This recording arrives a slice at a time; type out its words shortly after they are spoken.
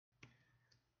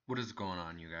What is going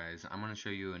on, you guys? I'm going to show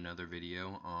you another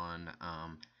video on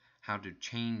how to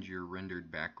change your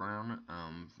rendered background.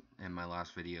 In my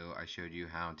last video I showed you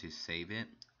how to save it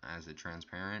as a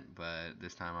transparent, but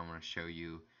this time I'm going to show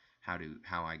you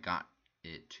how I got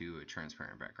it to a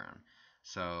transparent background.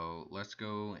 So let's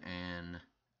go and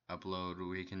upload.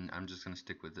 I'm just going to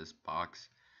stick with this box.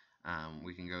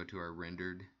 We can go to our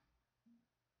rendered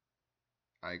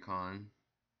icon,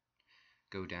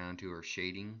 go down to our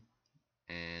shading,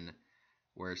 and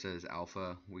where it says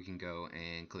alpha, we can go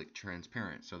and click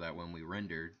transparent so that when we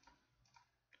render,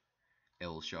 it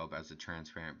will show up as a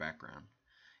transparent background.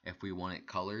 If we want it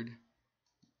colored,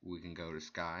 we can go to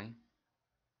sky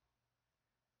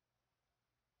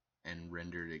and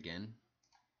render it again,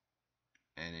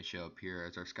 and it show up here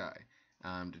as our sky.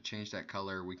 To change that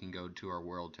color, we can go to our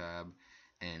world tab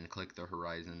and click the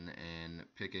horizon and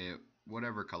pick it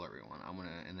whatever color we want.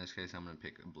 In this case, I'm gonna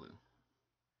pick a blue.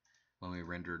 When we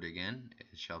render it again,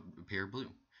 it shall appear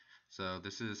blue. So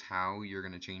this is how you're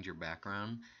going to change your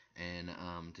background. And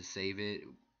to save it,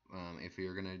 if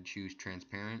you're going to choose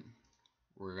transparent,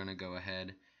 we're going to go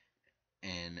ahead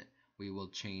and we will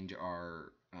change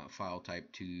our file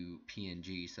type to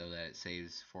PNG so that it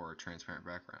saves for a transparent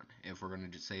background. If we're going to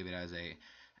just save it as a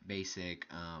basic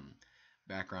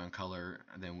background color,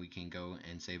 then we can go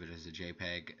and save it as a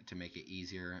JPEG to make it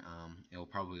easier. It'll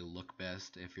probably look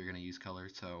best if you're going to use color.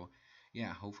 So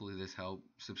yeah, hopefully this helped.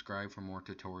 Subscribe for more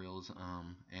tutorials,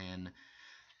 and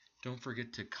don't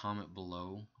forget to comment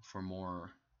below for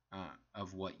more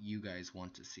of what you guys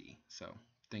want to see. So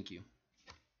thank you.